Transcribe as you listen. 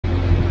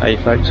Hey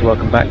folks,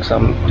 welcome back. So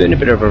I'm doing a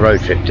bit of a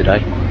road trip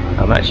today.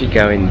 I'm actually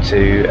going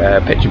to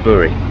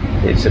Phetchaburi.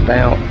 It's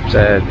about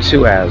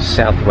 2 hours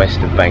southwest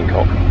of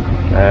Bangkok.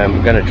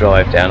 I'm going to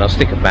drive down. I'll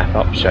stick a map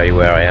up to show you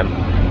where I am.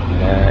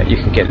 You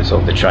can get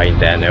the train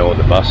down there or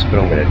the bus, but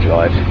I'm going to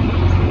drive.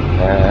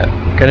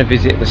 Going to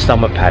visit the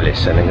Summer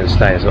Palace, and I'm going to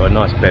stay in a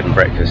nice bed and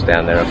breakfast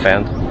down there I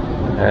found.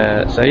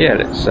 So yeah,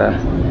 let's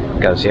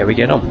go and see how we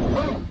get on.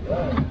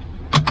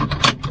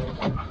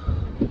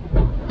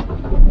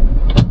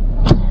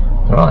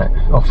 Right,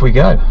 off we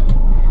go.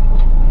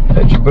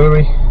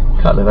 Phetchaburi,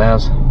 couple of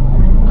hours.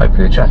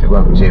 Hopefully the traffic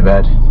won't be too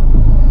bad.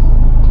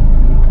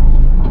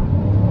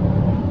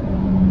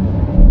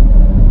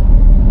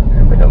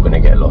 And we're not going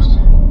to get lost.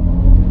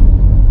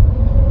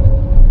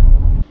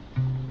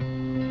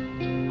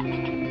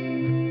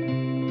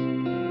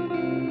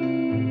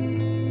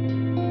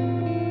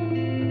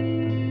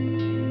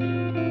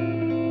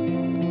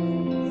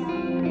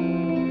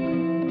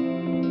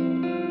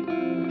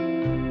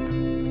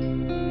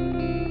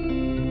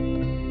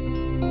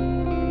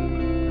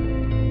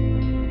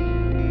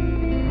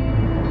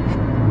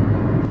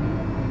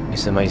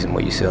 It's amazing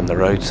what you see on the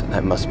roads.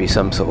 That must be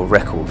some sort of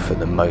record for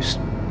the most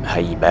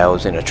hay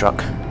bales in a truck.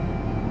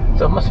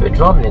 So I must have been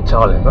driving in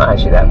Thailand. It's not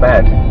actually that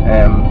bad.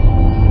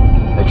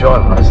 The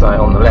driving is like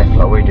on the left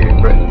like we do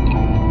in Britain.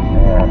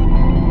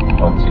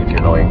 Obviously if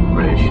you're not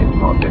English it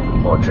might be a bit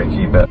more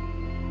tricky, but...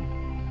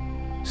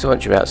 So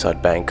once you're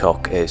outside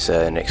Bangkok, there's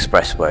an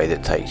expressway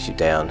that takes you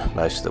down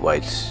most of the way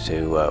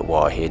to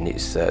Hua Hin.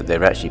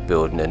 They're actually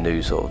building a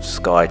new sort of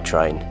sky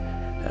train,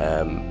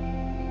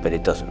 but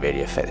it doesn't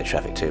really affect the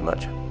traffic too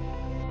much.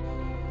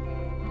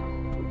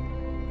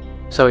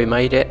 So we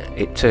made it.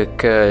 It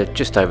took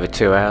just over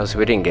 2 hours.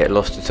 We didn't get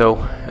lost at all.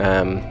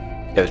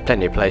 There was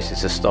plenty of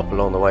places to stop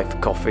along the way for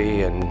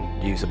coffee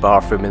and use the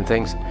bathroom and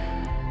things.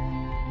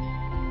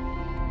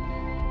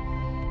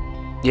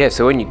 Yeah,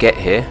 so when you get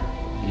here,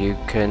 you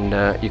can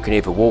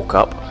either walk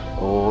up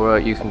or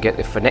you can get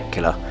the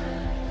funicular.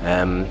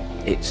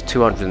 It's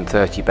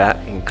 230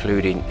 baht,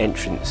 including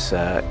entrance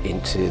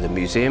into the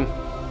museum.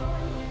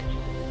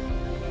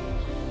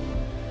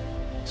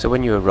 So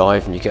when you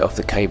arrive and you get off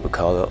the cable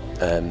car,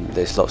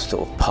 there's lots of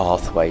sort of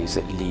pathways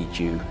that lead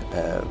you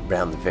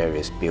around the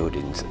various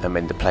buildings. I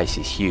mean, the place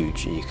is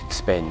huge and you could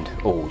spend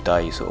all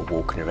day sort of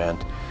walking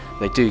around.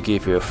 They do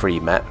give you a free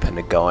map and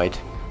a guide.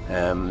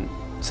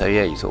 So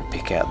yeah, you sort of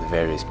pick out the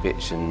various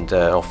bits and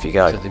off you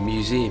go. So the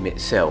museum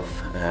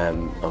itself,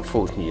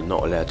 unfortunately you're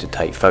not allowed to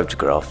take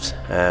photographs,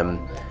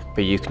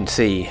 but you can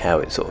see how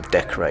it's sort of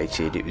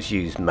decorated. It was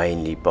used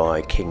mainly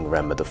by King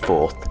Rama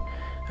IV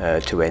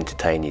to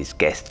entertain his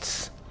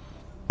guests.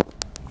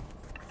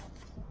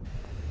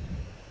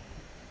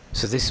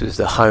 So this was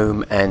the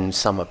home and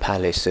summer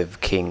palace of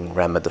King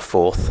Rama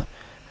IV.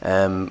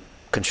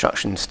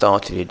 Construction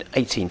started in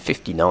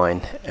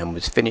 1859 and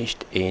was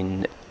finished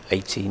in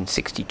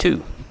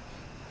 1862.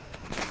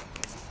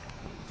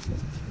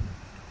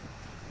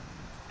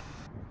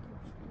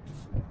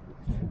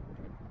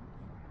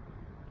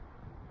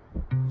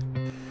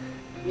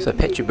 So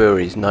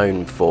Phetchaburi is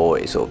known for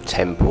its sort of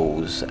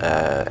temples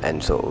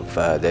and sort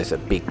of there's a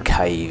big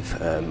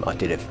cave. I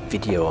did a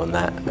video on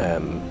that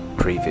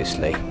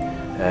previously.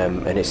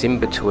 And it's in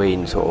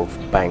between sort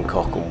of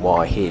Bangkok and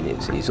Hua Hin.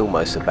 It's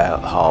almost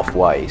about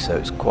halfway, so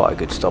it's quite a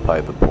good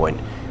stopover point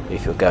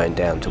if you're going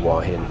down to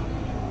Hua Hin.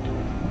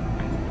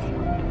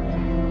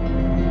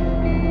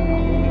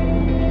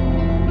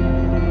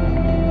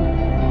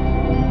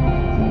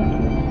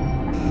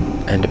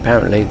 And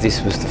apparently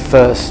this was the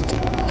first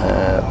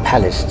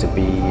palace to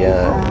be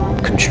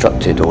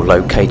constructed or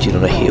located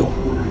on a hill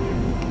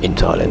in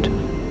Thailand.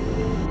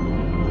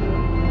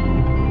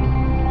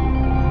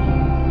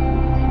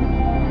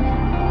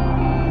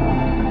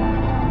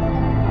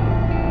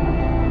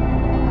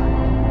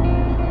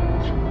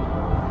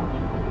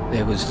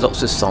 There was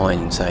lots of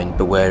signs saying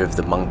beware of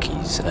the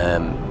monkeys.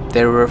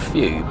 There were a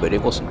few, but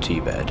it wasn't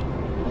too bad.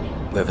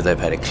 Whether they've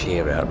had a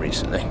clear out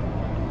recently.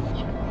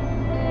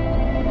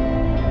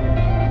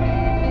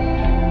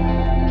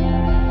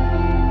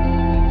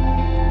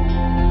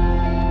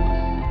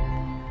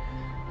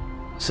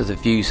 So the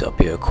views up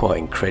here are quite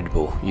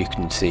incredible. You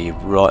can see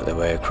right the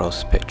way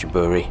across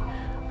Phetchaburi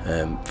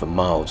for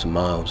miles and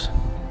miles.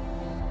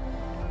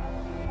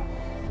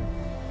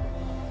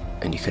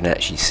 And you can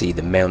actually see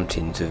the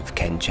mountains of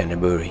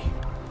Kanchanaburi.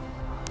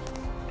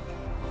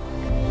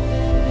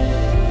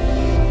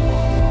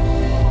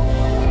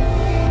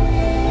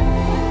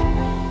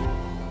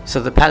 So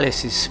the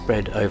palace is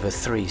spread over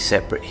 3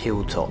 separate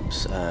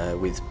hilltops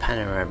with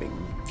panoramic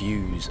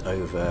views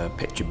over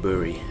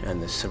Phetchaburi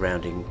and the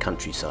surrounding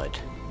countryside.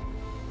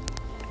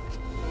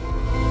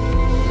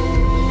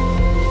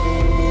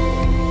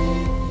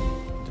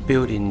 The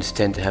buildings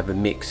tend to have a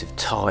mix of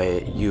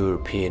Thai,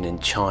 European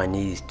and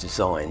Chinese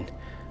design.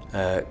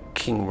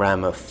 King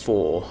Rama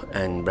IV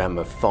and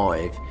Rama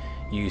V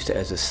used it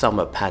as a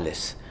summer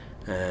palace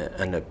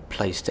and a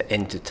place to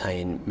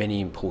entertain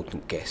many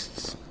important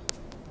guests.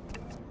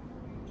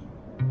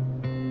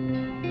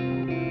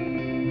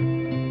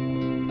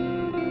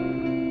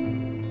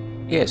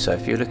 Yeah, so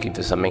if you're looking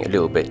for something a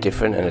little bit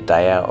different and a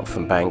day out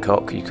from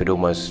Bangkok, you could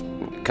almost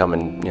come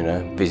and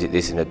visit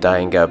this in a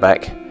day and go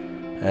back.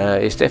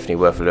 It's definitely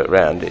worth a look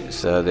round.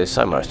 It's there's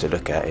so much to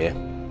look at here.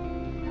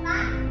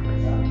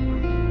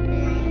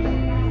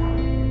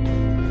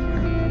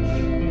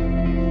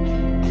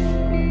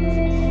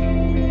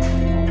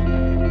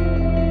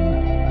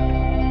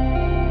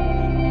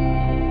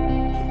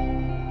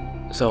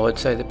 So I'd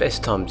say the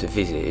best time to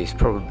visit is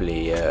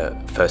probably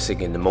first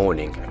thing in the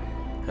morning,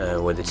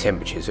 where the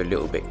temperatures are a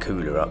little bit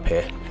cooler up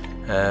here.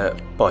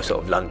 By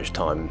sort of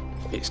lunchtime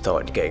it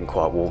started getting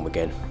quite warm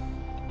again.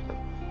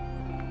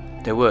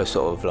 There were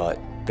sort of like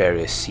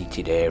various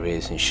seated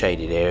areas and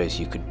shaded areas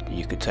you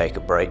could take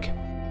a break.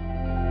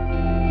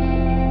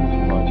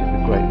 Reminds you of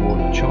the Great Wall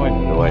of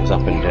China, the way it's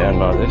up and down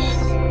like this.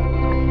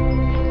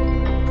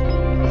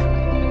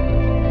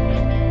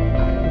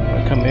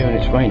 I come here and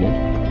it's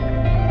raining.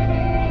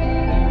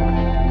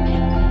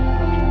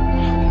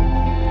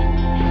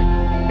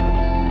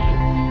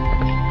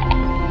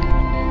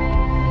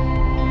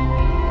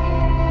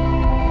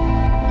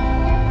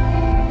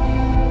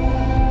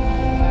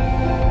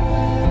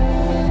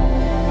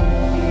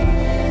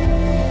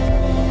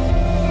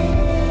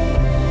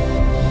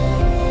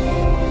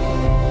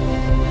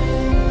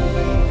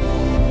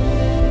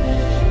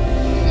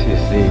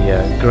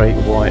 The great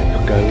white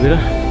pagoda.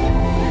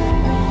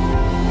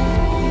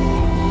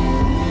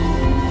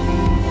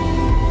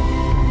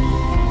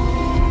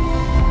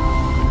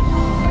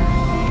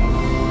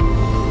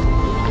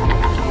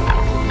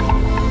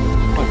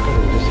 Quite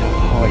incredible just how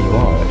high you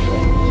are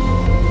actually.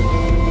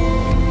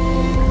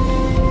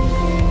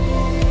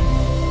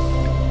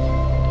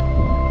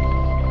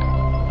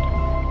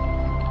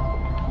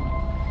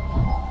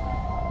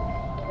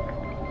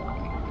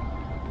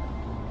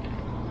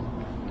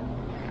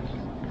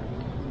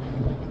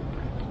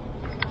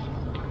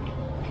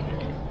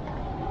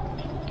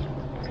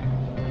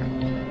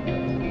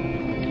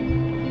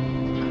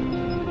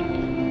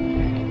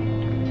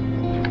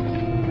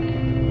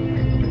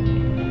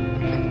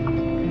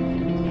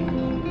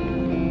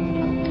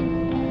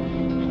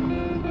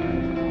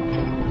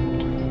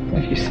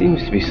 There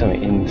seems to be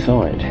something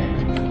inside.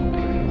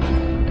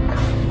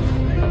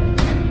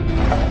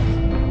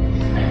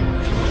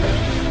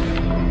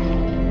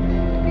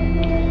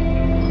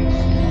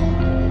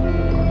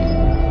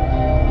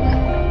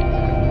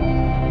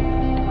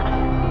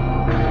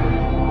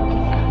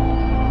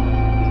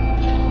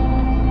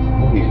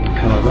 Oh, you can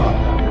climb up.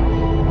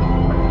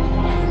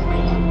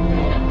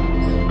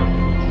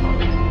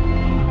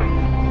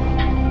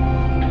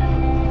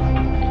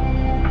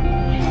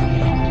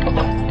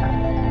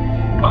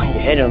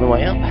 Head on the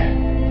way up.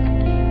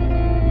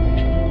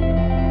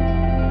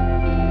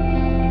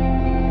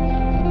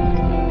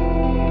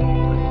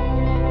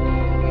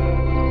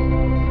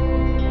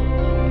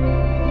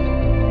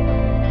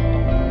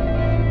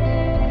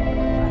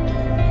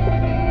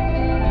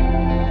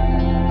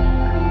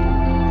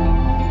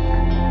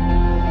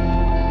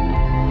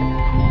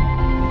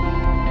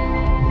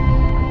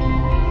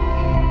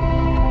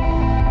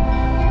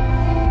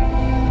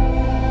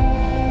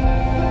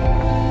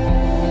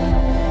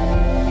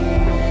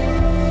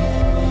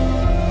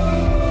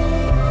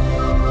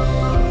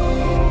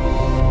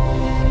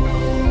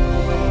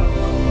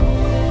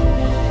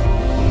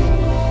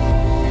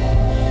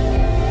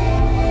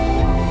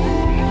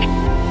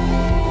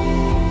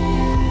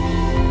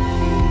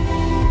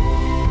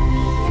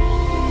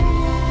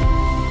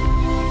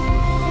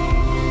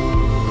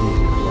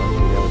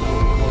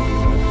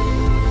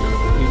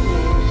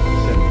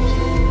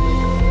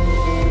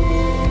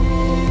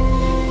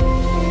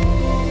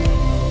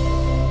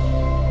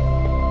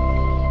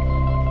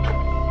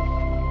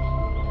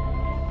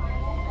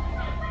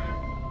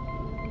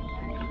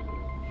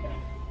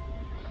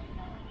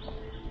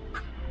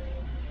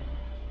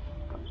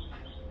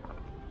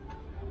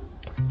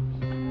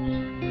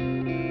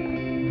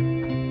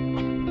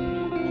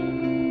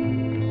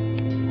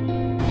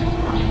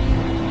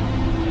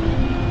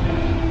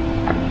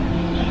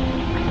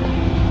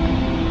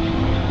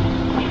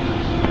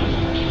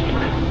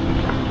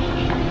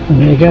 And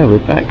there you go,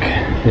 we're back.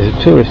 There's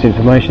a tourist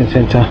information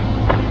centre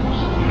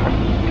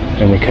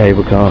and the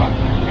cable car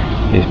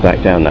is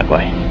back down that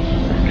way.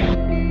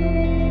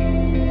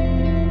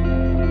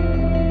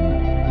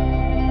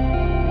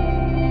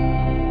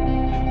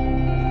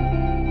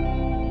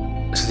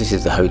 So this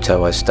is the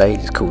hotel I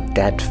stayed. It's called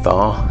DAAD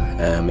FAH.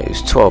 It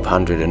was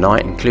 $1,200 a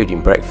night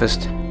including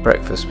breakfast.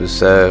 Breakfast was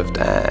served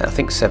at, I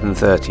think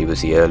 7:30 was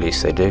the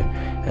earliest they do.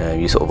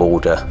 You sort of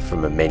order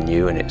from a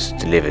menu and it's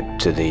delivered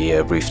to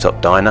the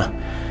rooftop diner.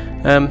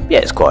 Yeah,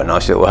 it's quite a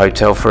nice little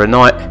hotel for a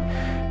night.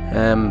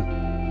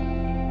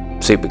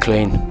 Super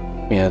clean.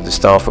 The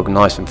staff were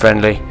nice and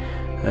friendly.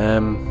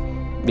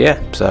 Yeah,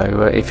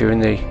 so if you're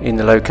in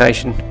the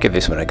location, give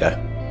this one a go.